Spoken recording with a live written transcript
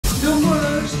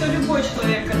думаю, что любой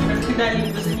человек, который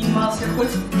когда-либо занимался хоть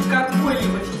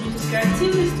какой-либо физической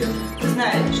активностью,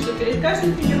 знает, что перед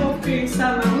каждой тренировкой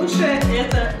самое лучшее –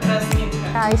 это разминка.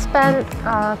 I spent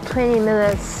 20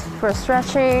 minutes for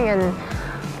stretching and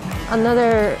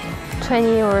another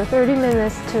 20 or 30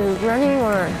 minutes to running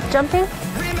or jumping.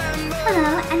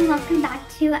 Hello and welcome back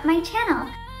to my channel.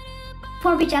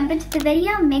 Before we jump into the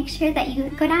video, make sure that you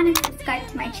go down and subscribe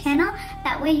to my channel.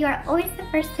 That way you are always the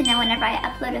first to know whenever I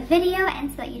upload a video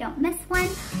and so that you don't miss one.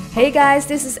 Hey guys,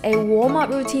 this is a warm-up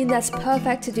routine that's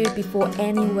perfect to do before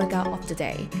any workout of the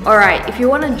day. Alright, if you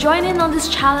want to join in on this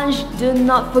challenge, do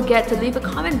not forget to leave a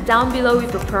comment down below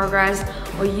with your progress,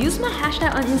 or use my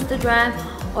hashtag on Instagram,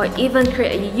 or even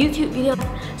create a YouTube video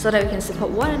so that we can support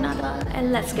one another.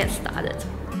 And let's get started.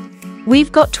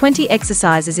 We've got 20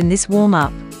 exercises in this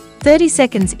warm-up, 30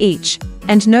 seconds each,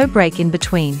 and no break in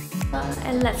between.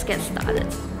 And let's get started.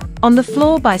 On the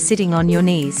floor by sitting on your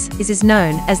knees. This is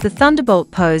known as the thunderbolt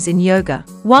pose in yoga.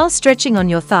 While stretching on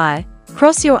your thigh,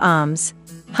 cross your arms,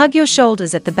 hug your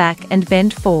shoulders at the back and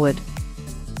bend forward.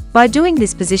 By doing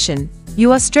this position,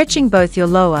 you are stretching both your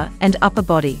lower and upper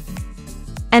body.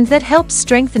 And that helps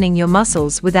strengthening your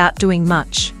muscles without doing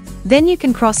much. Then you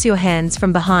can cross your hands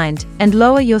from behind and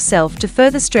lower yourself to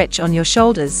further stretch on your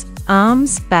shoulders,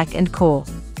 arms, back and core.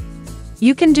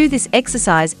 You can do this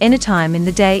exercise anytime in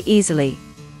the day easily.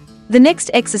 The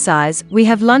next exercise, we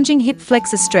have lunging hip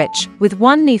flexor stretch with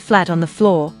one knee flat on the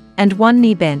floor and one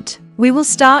knee bent. We will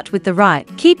start with the right.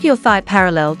 Keep your thigh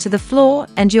parallel to the floor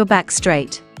and your back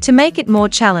straight. To make it more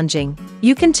challenging,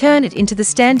 you can turn it into the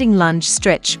standing lunge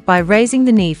stretch by raising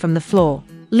the knee from the floor.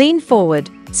 Lean forward,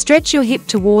 stretch your hip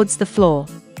towards the floor.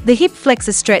 The hip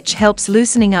flexor stretch helps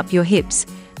loosening up your hips,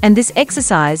 and this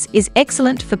exercise is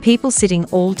excellent for people sitting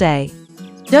all day.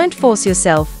 Don't force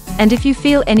yourself, and if you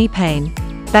feel any pain,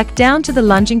 back down to the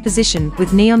lunging position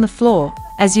with knee on the floor,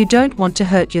 as you don't want to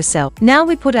hurt yourself. Now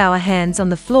we put our hands on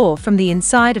the floor from the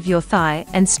inside of your thigh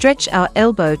and stretch our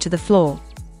elbow to the floor.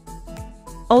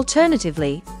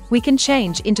 Alternatively, we can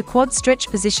change into quad stretch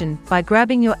position by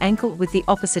grabbing your ankle with the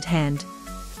opposite hand.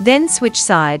 Then switch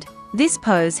side. This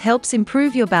pose helps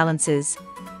improve your balances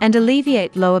and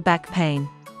alleviate lower back pain.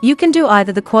 You can do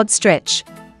either the quad stretch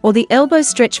or the elbow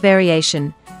stretch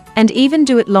variation, and even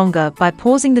do it longer by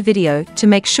pausing the video to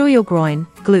make sure your groin,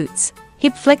 glutes,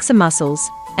 hip flexor muscles,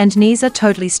 and knees are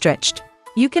totally stretched.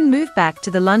 You can move back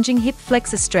to the lunging hip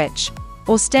flexor stretch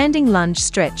or standing lunge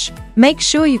stretch. Make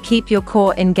sure you keep your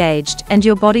core engaged and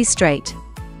your body straight.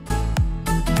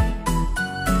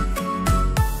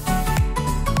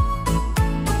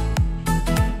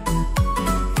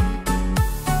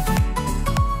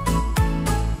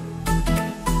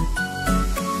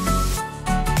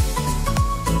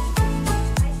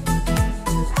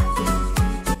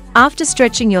 After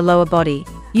stretching your lower body,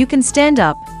 you can stand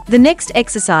up. The next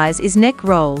exercise is neck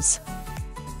rolls.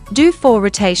 Do 4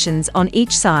 rotations on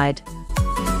each side.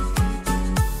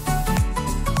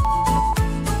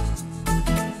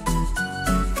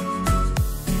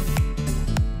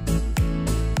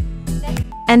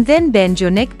 And then bend your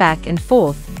neck back and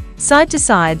forth, side to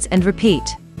sides, and repeat.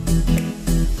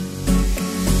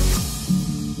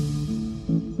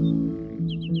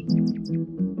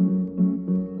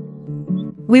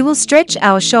 We will stretch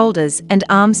our shoulders and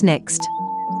arms next.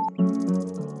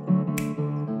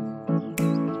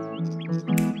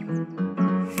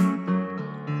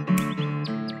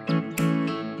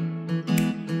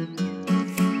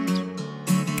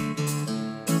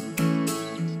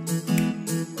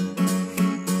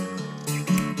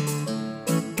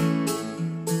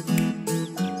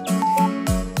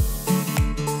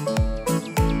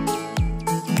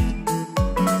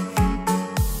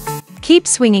 Keep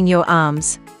swinging your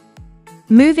arms.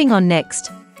 Moving on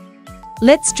next.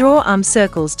 Let's draw arm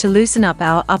circles to loosen up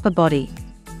our upper body.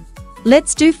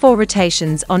 Let's do 4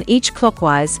 rotations on each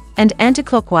clockwise and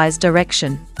anti-clockwise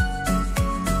direction.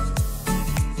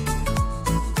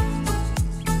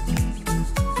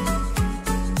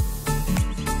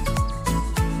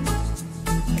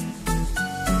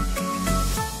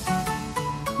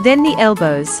 Then the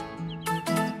elbows.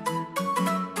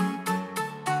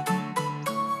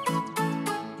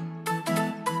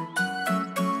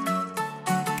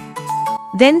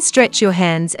 Then stretch your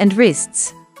hands and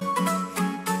wrists.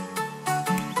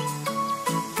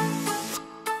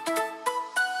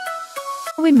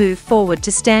 We move forward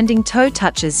to standing toe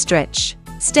touches stretch.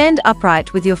 Stand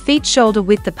upright with your feet shoulder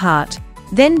width apart,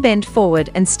 then bend forward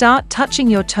and start touching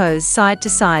your toes side to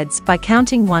sides by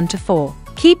counting 1 to 4.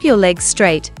 Keep your legs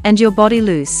straight and your body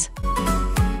loose.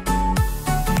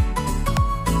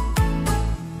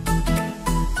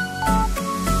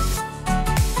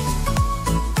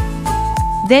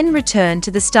 Then return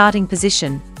to the starting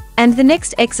position. And the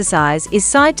next exercise is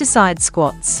side-to-side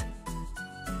squats.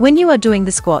 When you are doing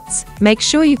the squats, make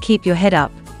sure you keep your head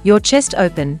up, your chest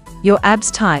open, your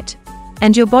abs tight,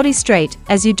 and your body straight,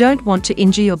 as you don't want to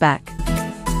injure your back.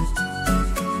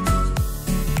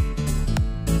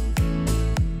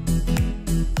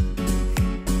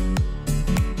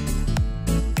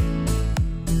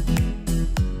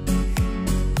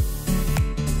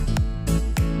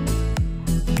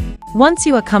 Once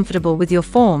you are comfortable with your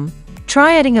form,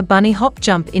 try adding a bunny hop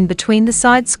jump in between the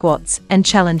side squats and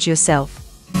challenge yourself.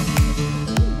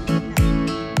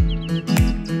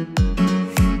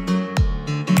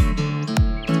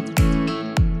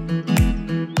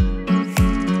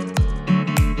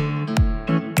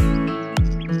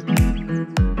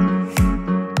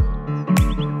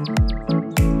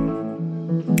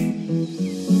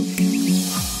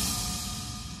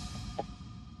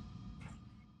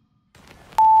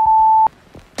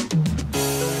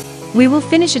 We will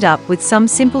finish it up with some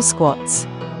simple squats.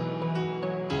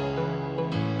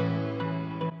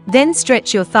 Then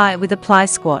stretch your thigh with a plie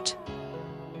squat.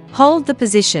 Hold the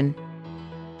position.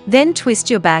 Then twist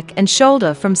your back and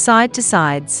shoulder from side to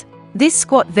sides. This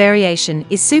squat variation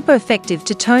is super effective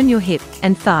to tone your hip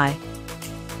and thigh.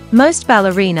 Most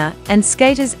ballerina and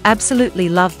skaters absolutely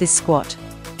love this squat.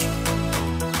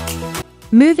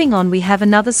 Moving on, we have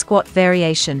another squat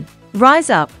variation. Rise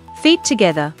up, feet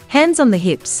together, hands on the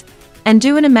hips, and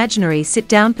do an imaginary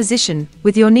sit-down position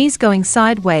with your knees going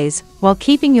sideways while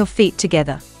keeping your feet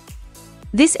together.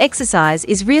 This exercise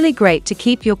is really great to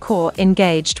keep your core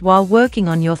engaged while working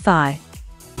on your thigh.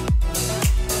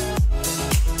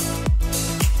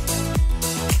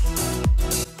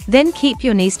 Then keep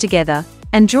your knees together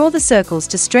and draw the circles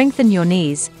to strengthen your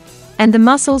knees and the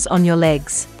muscles on your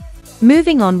legs.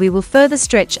 Moving on, we will further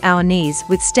stretch our knees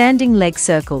with standing leg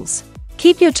circles.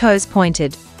 Keep your toes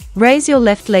pointed. Raise your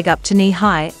left leg up to knee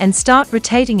high and start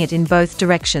rotating it in both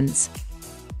directions.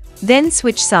 Then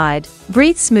switch side,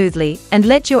 breathe smoothly, and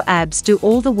let your abs do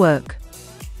all the work.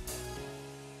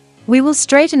 We will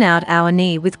straighten out our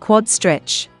knee with quad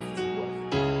stretch.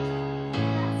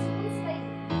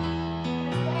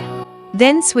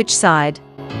 Then switch side.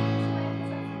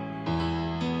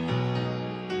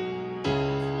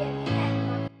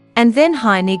 And then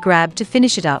high knee grab to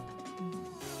finish it up.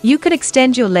 You could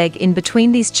extend your leg in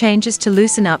between these changes to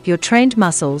loosen up your trained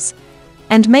muscles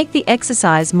and make the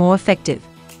exercise more effective.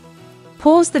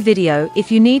 Pause the video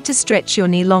if you need to stretch your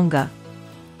knee longer.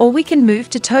 Or we can move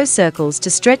to toe circles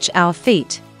to stretch our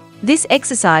feet. This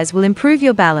exercise will improve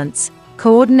your balance,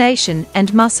 coordination,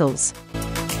 and muscles.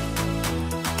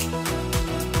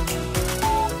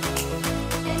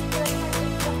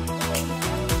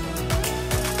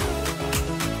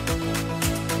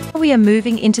 We are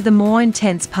moving into the more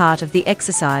intense part of the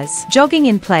exercise, jogging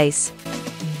in place.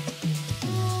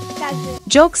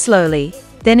 Jog slowly,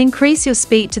 then increase your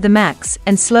speed to the max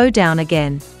and slow down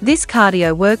again. This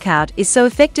cardio workout is so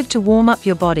effective to warm up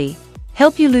your body,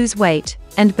 help you lose weight,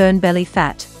 and burn belly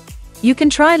fat. You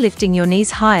can try lifting your knees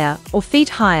higher or feet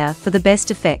higher for the best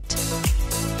effect.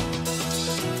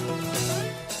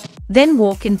 Then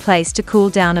walk in place to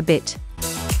cool down a bit.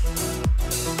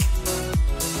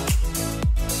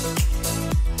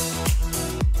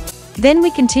 Then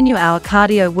we continue our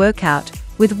cardio workout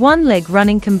with one leg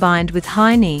running combined with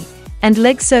high knee and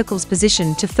leg circles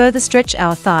position to further stretch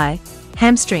our thigh,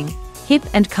 hamstring, hip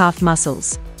and calf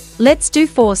muscles. Let's do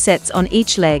 4 sets on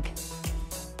each leg.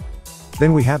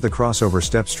 Then we have the crossover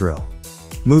steps drill.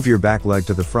 Move your back leg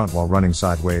to the front while running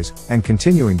sideways and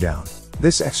continuing down.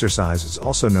 This exercise is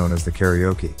also known as the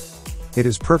karaoke. It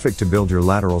is perfect to build your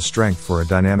lateral strength for a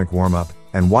dynamic warm-up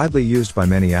and widely used by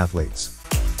many athletes.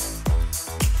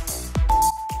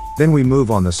 Then we move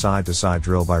on the side-to-side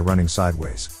drill by running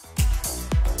sideways.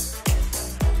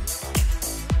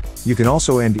 You can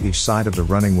also end each side of the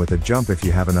running with a jump if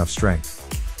you have enough strength.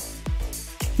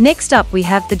 Next up, we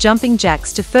have the jumping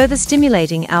jacks to further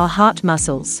stimulating our heart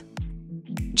muscles.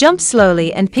 Jump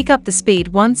slowly and pick up the speed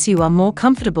once you are more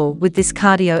comfortable with this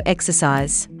cardio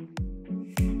exercise.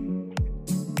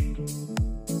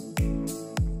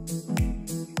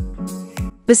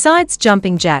 Besides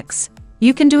jumping jacks,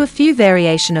 you can do a few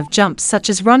variation of jumps such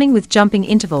as running with jumping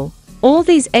interval. All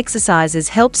these exercises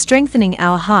help strengthening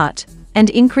our heart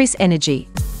and increase energy.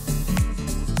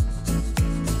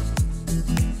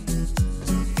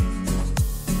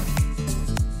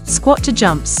 Squat to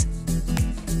jumps.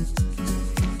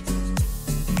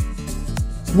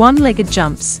 One-legged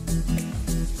jumps.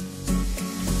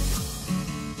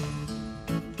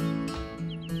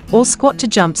 Or squat to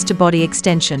jumps to body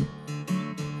extension.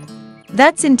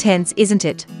 That's intense, isn't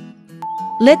it?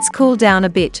 Let's cool down a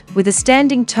bit with a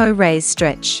standing toe raise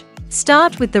stretch.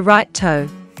 Start with the right toe,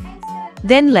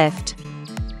 then left,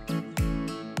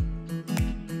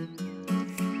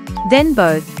 then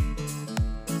both,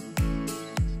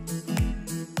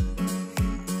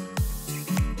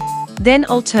 then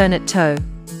alternate toe.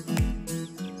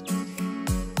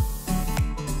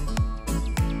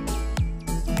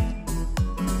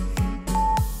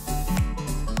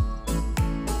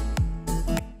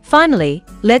 Finally,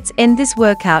 let's end this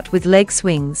workout with leg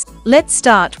swings. Let's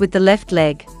start with the left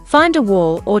leg. Find a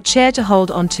wall or chair to hold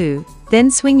onto,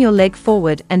 then swing your leg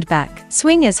forward and back.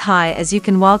 Swing as high as you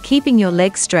can while keeping your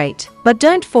leg straight, but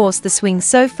don't force the swing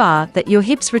so far that your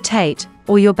hips rotate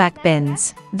or your back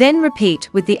bends. Then repeat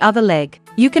with the other leg.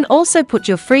 You can also put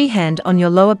your free hand on your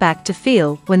lower back to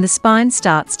feel when the spine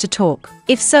starts to talk.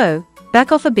 If so,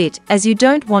 back off a bit as you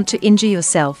don't want to injure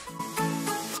yourself.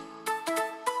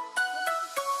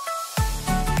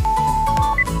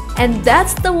 And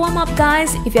that's the warm-up,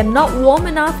 guys. If you're not warm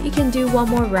enough, you can do one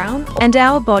more round. And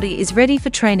our body is ready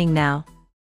for training now.